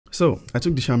So I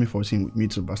took the Xiaomi 14 with me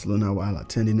to Barcelona while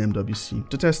attending MWC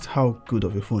to test how good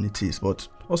of a phone it is, but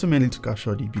also mainly to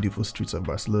capture the beautiful streets of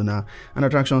Barcelona and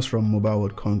attractions from Mobile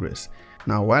World Congress.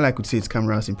 Now, while I could say its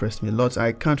cameras impressed me a lot,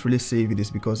 I can't really say if it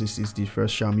is because this is the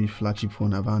first Xiaomi flagship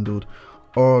phone I've handled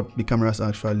or the cameras are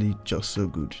actually just so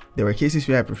good. There were cases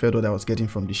where I preferred what I was getting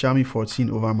from the Xiaomi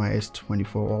 14 over my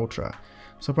S24 Ultra.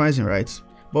 Surprising, right?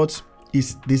 But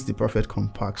is this the perfect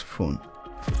compact phone?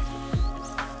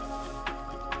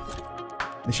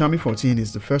 The Xiaomi 14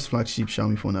 is the first flagship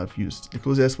Xiaomi phone I've used. The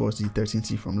closest was the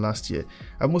 13T from last year.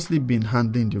 I've mostly been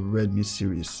handling the Redmi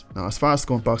series. Now, as far as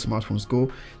compact smartphones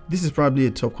go, this is probably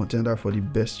a top contender for the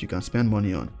best you can spend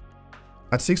money on.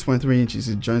 At 6.3 inches,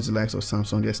 it joins the likes of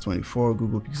Samsung S24,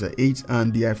 Google Pixel 8,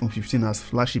 and the iPhone 15 as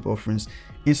flagship offerings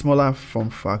in smaller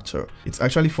form factor. It's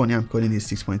actually funny I'm calling it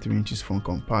 6.3 inches phone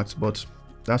compact, but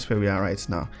that's where we are right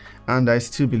now. And I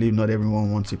still believe not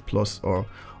everyone wants a plus or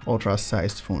ultra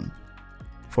sized phone.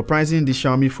 For pricing, the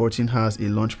Xiaomi 14 has a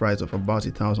launch price of about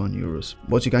 €1,000,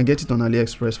 but you can get it on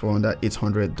AliExpress for under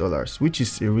 $800, which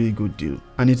is a really good deal,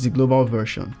 and it's the global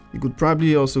version. You could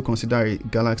probably also consider a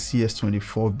Galaxy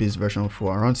S24 base version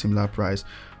for around similar price,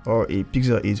 or a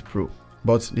Pixel 8 Pro.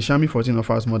 But the Xiaomi 14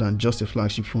 offers more than just a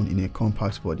flagship phone in a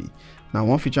compact body. Now,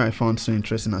 one feature I found so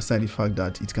interesting, aside the fact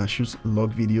that it can shoot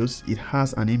log videos, it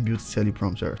has an inbuilt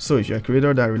teleprompter. So if you're a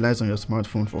creator that relies on your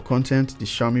smartphone for content, the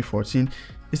Xiaomi 14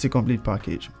 is a complete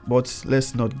package. But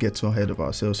let's not get too ahead of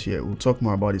ourselves here. We'll talk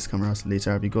more about these cameras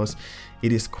later because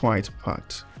it is quite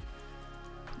packed.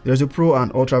 There's a Pro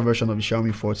and Ultra version of the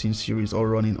Xiaomi 14 series, all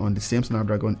running on the same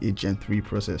Snapdragon 8 Gen 3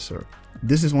 processor.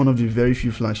 This is one of the very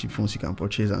few flagship phones you can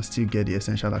purchase and still get the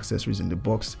essential accessories in the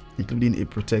box, including a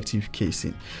protective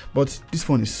casing. But this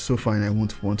phone is so fine I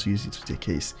won't want to use it with a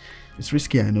case. It's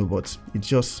risky, I know, but it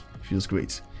just feels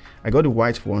great. I got the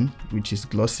white one, which is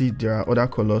glossy. There are other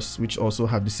colors which also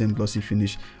have the same glossy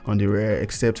finish on the rear,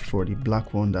 except for the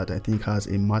black one that I think has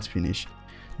a matte finish.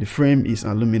 The frame is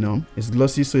aluminum, it's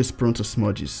glossy so it's prone to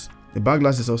smudges. The back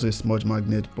glass is also a smudge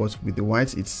magnet, but with the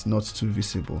white it's not too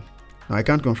visible. Now, I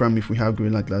can't confirm if we have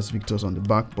Gorilla Glass Victors on the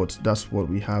back, but that's what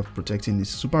we have protecting this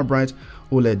super bright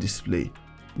OLED display.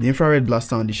 The infrared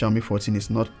blaster on the Xiaomi 14 is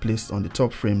not placed on the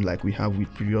top frame like we have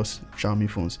with previous Xiaomi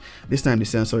phones. This time the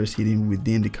sensor is hidden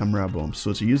within the camera bump,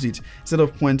 so to use it, instead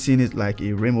of pointing it like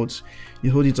a remote,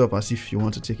 you hold it up as if you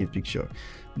want to take a picture.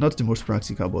 Not the most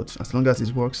practical, but as long as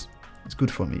it works, it's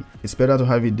good for me. It's better to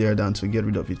have it there than to get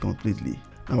rid of it completely.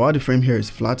 And while the frame here is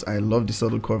flat, I love the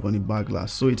subtle curve on the back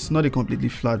glass, so it's not a completely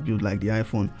flat build like the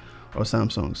iPhone or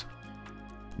Samsung's.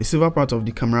 The silver part of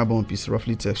the camera bump is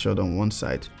roughly textured on one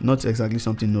side. Not exactly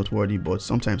something noteworthy, but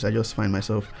sometimes I just find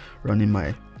myself running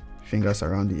my fingers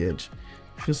around the edge.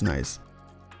 It feels nice.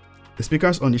 The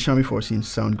speakers on the Xiaomi 14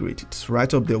 sound great. It's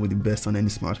right up there with the best on any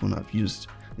smartphone I've used.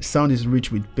 The sound is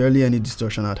rich with barely any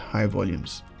distortion at high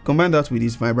volumes. Combine that with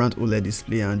this vibrant OLED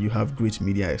display and you have great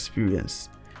media experience.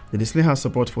 The display has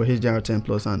support for HDR10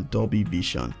 Plus and Dolby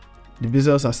Vision. The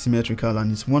bezels are symmetrical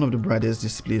and it's one of the brightest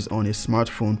displays on a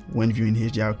smartphone when viewing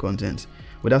HDR content,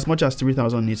 with as much as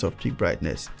 3000 nits of peak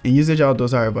brightness. In usage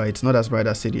outdoors, however, it's not as bright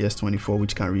as say the S24,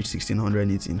 which can reach 1600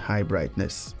 nits in high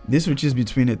brightness. This reaches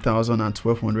between 1000 and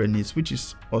 1200 nits, which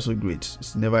is also great.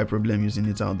 It's never a problem using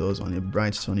it outdoors on a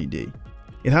bright sunny day.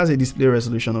 It has a display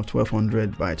resolution of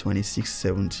 1200 by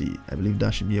 2670. I believe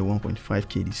that should be a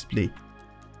 1.5K display.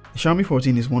 The Xiaomi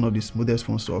 14 is one of the smoothest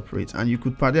phones to operate, and you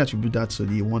could partly attribute that to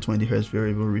the 120Hz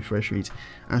variable refresh rate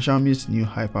and Xiaomi's new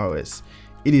HyperOS.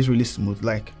 It is really smooth,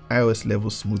 like iOS level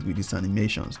smooth with its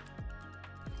animations.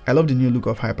 I love the new look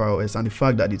of HyperOS and the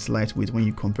fact that it's lightweight when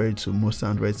you compare it to most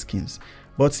Android skins,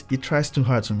 but it tries too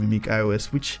hard to mimic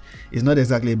iOS, which is not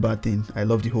exactly a bad thing. I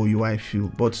love the whole UI feel,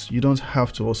 but you don't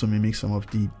have to also mimic some of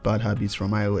the bad habits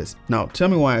from iOS. Now, tell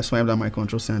me why I swiped at my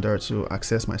control center to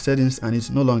access my settings and it's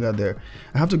no longer there.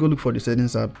 I have to go look for the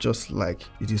settings app just like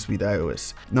it is with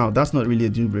iOS. Now, that's not really a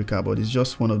deal breaker, but it's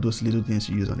just one of those little things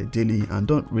you use on a daily and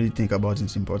don't really think about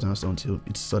its importance until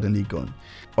it's suddenly gone.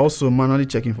 Also, manually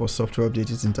checking for software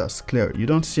updates isn't as clear. You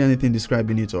don't see anything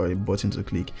describing it or a button to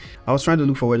click. I was trying to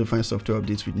look for where to find software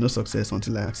updates with no success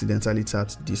until I accidentally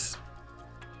tapped this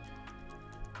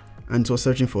and it was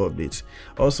searching for updates.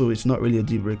 Also, it's not really a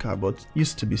deal breaker, but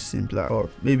used to be simpler, or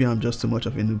maybe I'm just too much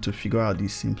of a noob to figure out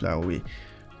this simpler way.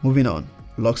 Moving on,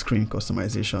 lock screen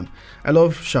customization. I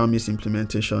love Xiaomi's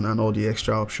implementation and all the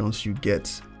extra options you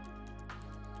get.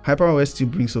 HyperOS still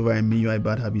brings over a MIUI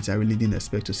bad habits I really didn't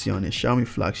expect to see on a Xiaomi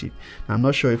flagship. I'm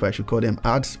not sure if I should call them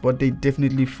ads, but they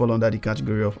definitely fall under the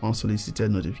category of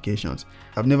unsolicited notifications.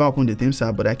 I've never opened the Themes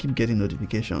app, but I keep getting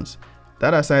notifications.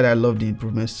 That aside, I love the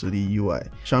improvements to the UI.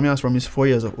 Xiaomi has promised 4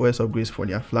 years of OS upgrades for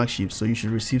their flagship, so you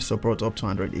should receive support up to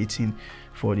Android 18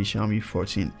 for the Xiaomi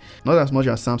 14. Not as much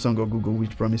as Samsung or Google,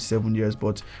 which promised 7 years,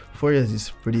 but 4 years is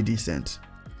pretty decent.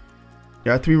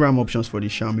 There are 3 RAM options for the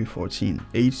Xiaomi 14,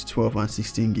 8, 12 and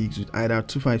 16 gigs with either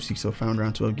 256 or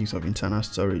 512 gigs of internal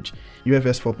storage,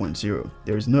 UFS 4.0.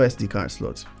 There is no SD card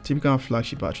slot, typical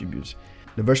flagship attributes.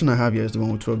 The version I have here is the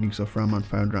one with 12 gigs of RAM and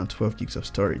 512 gigs of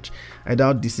storage. I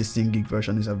doubt the 16 gig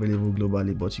version is available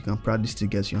globally, but you can probably still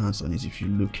get your hands on it if you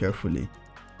look carefully.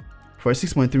 For a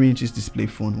 6.3 inches display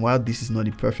phone, while this is not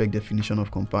the perfect definition of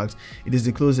compact, it is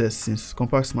the closest since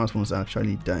compact smartphones are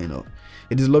actually dying off.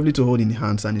 It is lovely to hold in the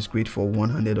hands and is great for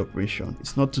one-handed operation.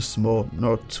 It's not too small,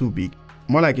 not too big.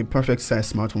 More like a perfect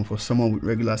size smartphone for someone with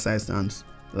regular sized hands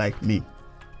like me.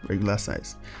 Regular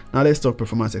size. Now let's talk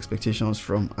performance expectations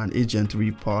from an 8 Gen 3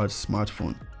 powered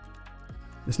smartphone.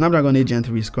 The Snapdragon 8 Gen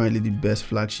 3 is currently the best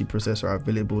flagship processor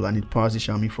available and it powers the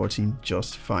Xiaomi 14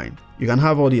 just fine. You can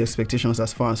have all the expectations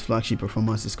as far as flagship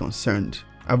performance is concerned.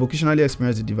 I've occasionally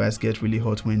experienced the device get really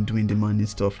hot when doing demanding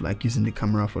stuff like using the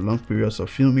camera for long periods of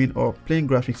filming or playing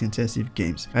graphics intensive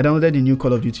games. I downloaded the new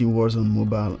Call of Duty Warzone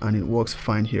mobile and it works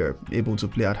fine here, able to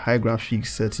play at high graphics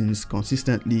settings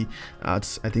consistently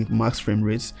at I think max frame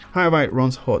rates. However, it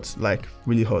runs hot, like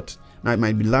really hot. Now it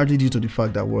might be largely due to the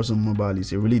fact that Warzone Mobile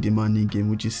is a really demanding game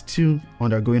which is still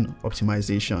undergoing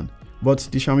optimization, but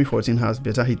the Xiaomi 14 has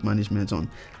better heat management on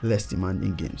less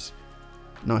demanding games.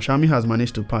 Now Xiaomi has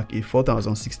managed to pack a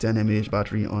 4610 mAh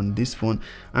battery on this phone,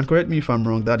 and correct me if I'm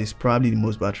wrong, that is probably the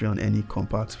most battery on any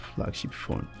compact flagship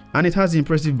phone. And it has the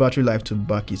impressive battery life to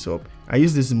back it up. I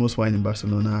used this the most while in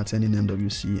Barcelona attending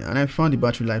MWC and I found the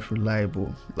battery life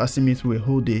reliable, lasting me through a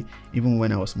whole day even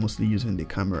when I was mostly using the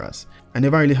cameras. I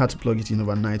never really had to plug it in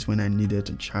overnight when I needed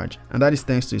to charge, and that is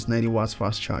thanks to its 90 watts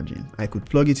fast charging. I could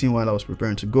plug it in while I was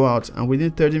preparing to go out and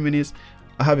within 30 minutes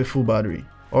I have a full battery.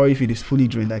 Or if it is fully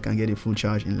drained, I can get a full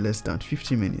charge in less than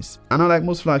 50 minutes. And unlike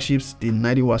most flagships, the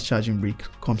 90 watts charging brick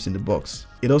comes in the box.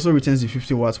 It also retains the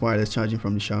 50 watts wireless charging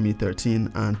from the Xiaomi 13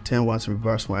 and 10 watts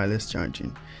reverse wireless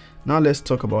charging. Now let's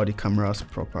talk about the cameras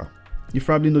proper. You've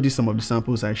probably noticed some of the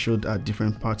samples I showed at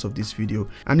different parts of this video,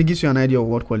 and it gives you an idea of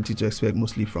what quality to expect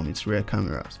mostly from its rear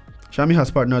cameras. Xiaomi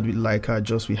has partnered with Leica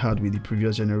just we had with the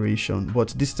previous generation, but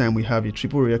this time we have a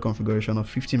triple rear configuration of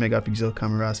 50 megapixel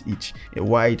cameras each, a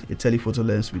wide, a telephoto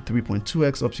lens with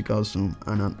 3.2x optical zoom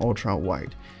and an ultra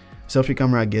wide. Selfie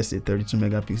camera gets a 32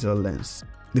 megapixel lens.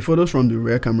 The photos from the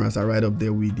rear cameras are right up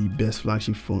there with the best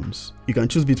flagship phones. You can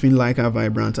choose between Leica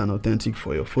Vibrant and Authentic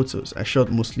for your photos. I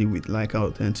shot mostly with Leica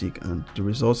Authentic and the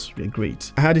results were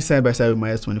great. I had it side by side with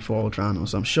my S24 Ultra, and on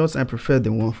some shots I preferred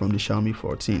the one from the Xiaomi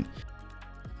 14.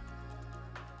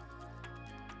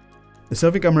 The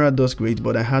selfie camera does great,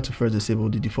 but I had to first disable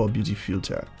the default beauty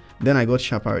filter. Then I got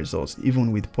sharper results,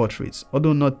 even with portraits,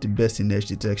 although not the best in edge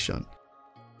detection.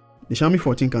 The Xiaomi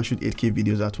 14 can shoot 8K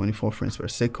videos at 24 frames per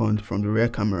second from the rear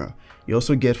camera. You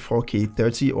also get 4K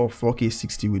 30 or 4K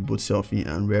 60 with both selfie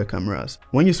and rear cameras.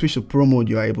 When you switch to Pro mode,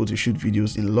 you are able to shoot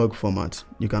videos in log format.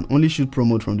 You can only shoot Pro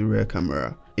mode from the rear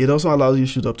camera. It also allows you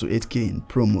to shoot up to 8K in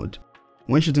Pro mode.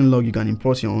 When shooting log, you can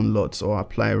import your own LUTs or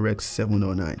apply Rec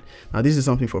 709. Now this is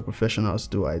something for professionals,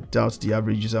 though I doubt the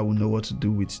average user will know what to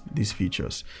do with these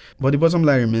features. But the bottom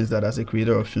line remains that as a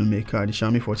creator or filmmaker, the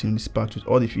Xiaomi 14 is packed with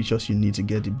all the features you need to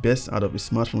get the best out of a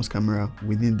smartphone's camera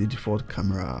within the default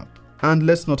camera app. And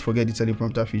let's not forget the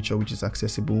teleprompter feature, which is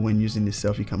accessible when using the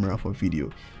selfie camera for video.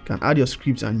 You can add your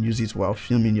script and use it while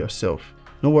filming yourself.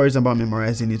 No worries about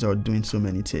memorizing it or doing so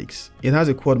many takes. It has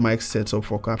a quad mic setup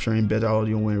for capturing better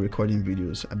audio when recording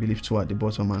videos. I believe 2 at the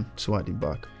bottom and 2 at the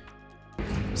back.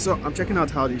 So I'm checking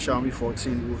out how the Xiaomi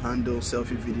 14 will handle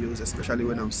selfie videos, especially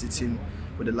when I'm sitting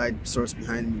with the light source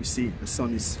behind me. You see the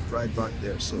sun is right back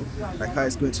there, so like how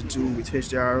it's going to do with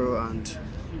HDR and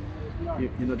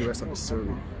you know the rest of the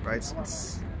story, right?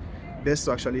 It's best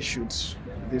to actually shoot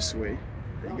this way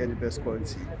and get the best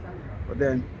quality, but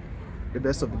then the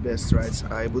best of the best, right,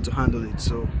 are able to handle it.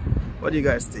 So what do you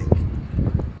guys think?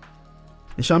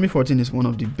 The Xiaomi 14 is one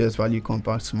of the best value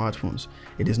compact smartphones.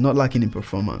 It is not lacking in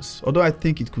performance, although I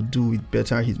think it could do with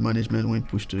better heat management when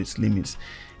pushed to its limits.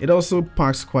 It also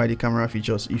packs quite the camera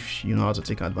features if you know how to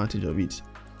take advantage of it.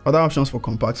 Other options for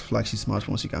compact flagship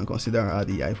smartphones you can consider are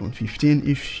the iPhone 15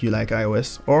 if you like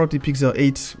iOS, or the Pixel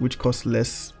 8, which costs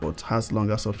less but has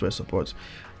longer software support,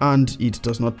 and it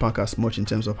does not pack as much in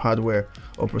terms of hardware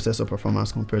or processor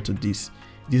performance compared to this.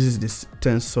 This is the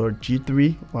Tensor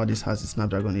G3, while this has the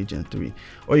Snapdragon 8 Gen 3.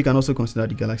 Or you can also consider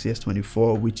the Galaxy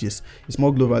S24, which is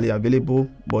more globally available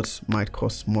but might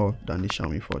cost more than the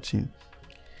Xiaomi 14.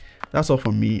 That's all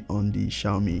from me on the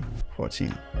Xiaomi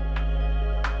 14.